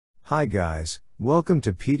Hi guys, welcome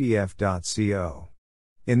to PDF.co.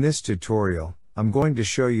 In this tutorial, I'm going to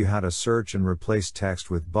show you how to search and replace text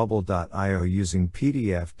with bubble.io using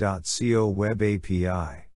PDF.co web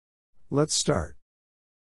API. Let's start.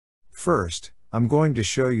 First, I'm going to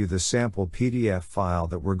show you the sample PDF file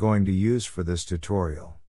that we're going to use for this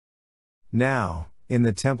tutorial. Now, in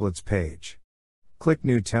the Templates page, click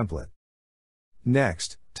New Template.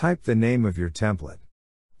 Next, type the name of your template.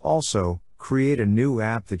 Also, create a new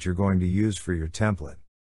app that you're going to use for your template.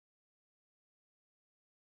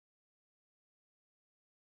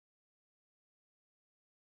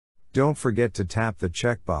 Don't forget to tap the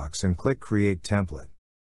checkbox and click Create Template.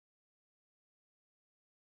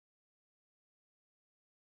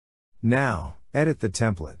 Now, edit the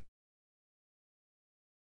template.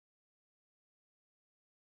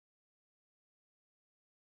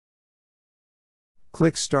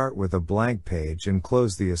 Click Start with a blank page and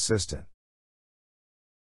close the assistant.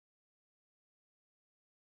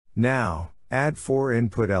 Now, add 4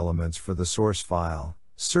 input elements for the source file: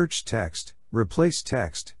 search text, replace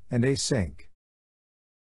text, and async.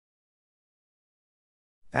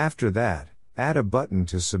 After that, add a button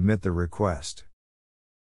to submit the request.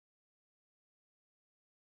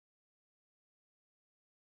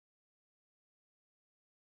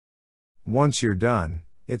 Once you're done,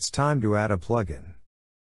 it's time to add a plugin.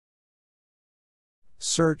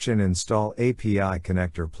 Search and install API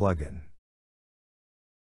Connector plugin.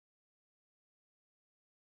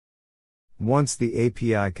 Once the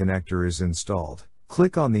API connector is installed,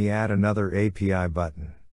 click on the Add Another API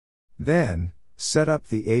button. Then, set up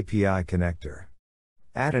the API connector.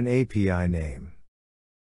 Add an API name.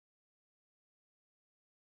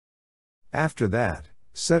 After that,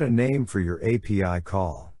 set a name for your API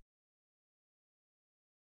call.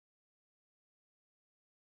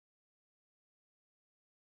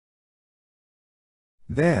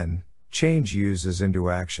 Then, change uses into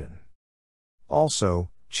action. Also,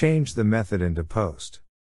 change the method into post.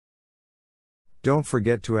 Don't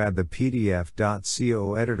forget to add the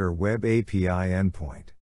PDF.co editor web API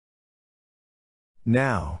endpoint.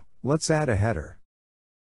 Now, let's add a header.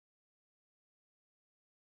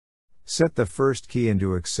 Set the first key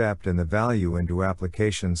into accept and the value into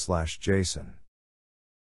application/JSON.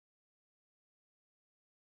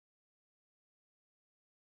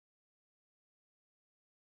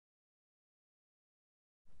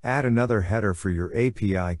 Add another header for your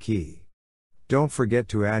API key. Don't forget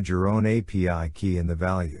to add your own API key in the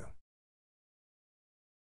value.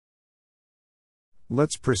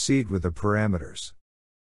 Let's proceed with the parameters.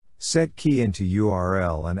 Set key into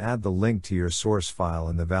URL and add the link to your source file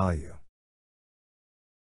in the value.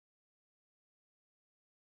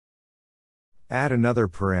 Add another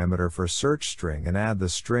parameter for search string and add the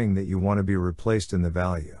string that you want to be replaced in the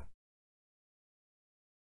value.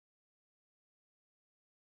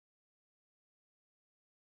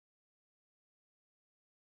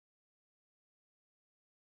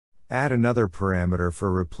 Add another parameter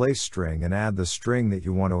for replace string and add the string that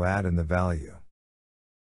you want to add in the value.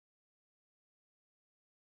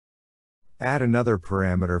 Add another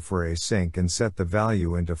parameter for async and set the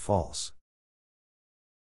value into false.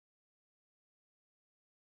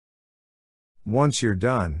 Once you're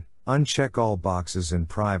done, uncheck all boxes in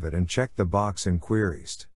private and check the box in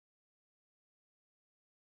queries.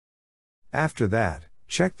 After that,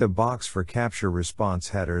 check the box for capture response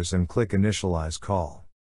headers and click Initialize Call.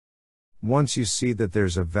 Once you see that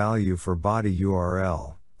there's a value for body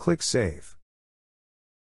URL, click Save.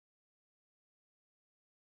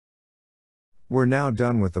 We're now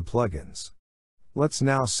done with the plugins. Let's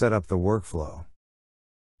now set up the workflow.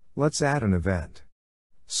 Let's add an event.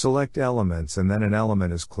 Select elements and then an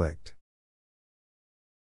element is clicked.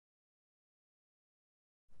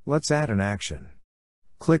 Let's add an action.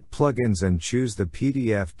 Click Plugins and choose the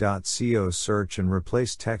PDF.co Search and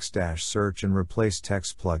Replace Text Search and Replace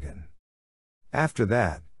Text plugin. After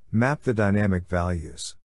that, map the dynamic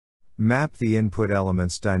values. Map the input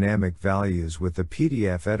elements' dynamic values with the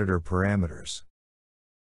PDF editor parameters.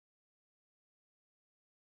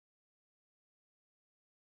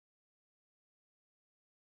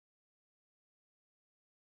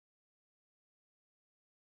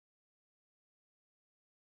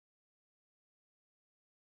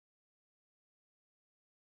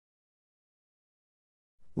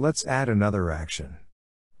 Let's add another action.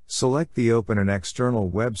 Select the Open an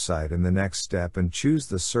External Website in the next step and choose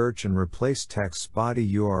the Search and Replace Text's body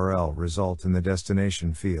URL result in the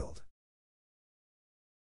destination field.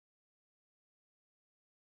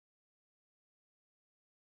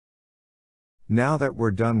 Now that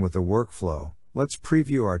we're done with the workflow, let's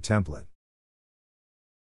preview our template.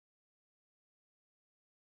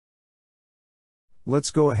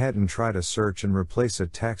 Let's go ahead and try to search and replace a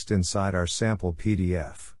text inside our sample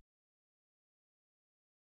PDF.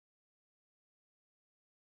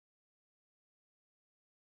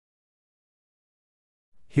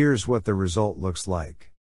 Here's what the result looks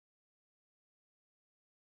like.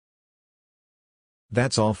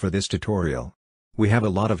 That's all for this tutorial. We have a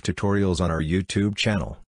lot of tutorials on our YouTube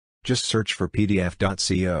channel. Just search for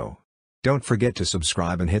PDF.co. Don't forget to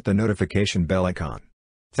subscribe and hit the notification bell icon.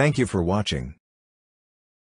 Thank you for watching.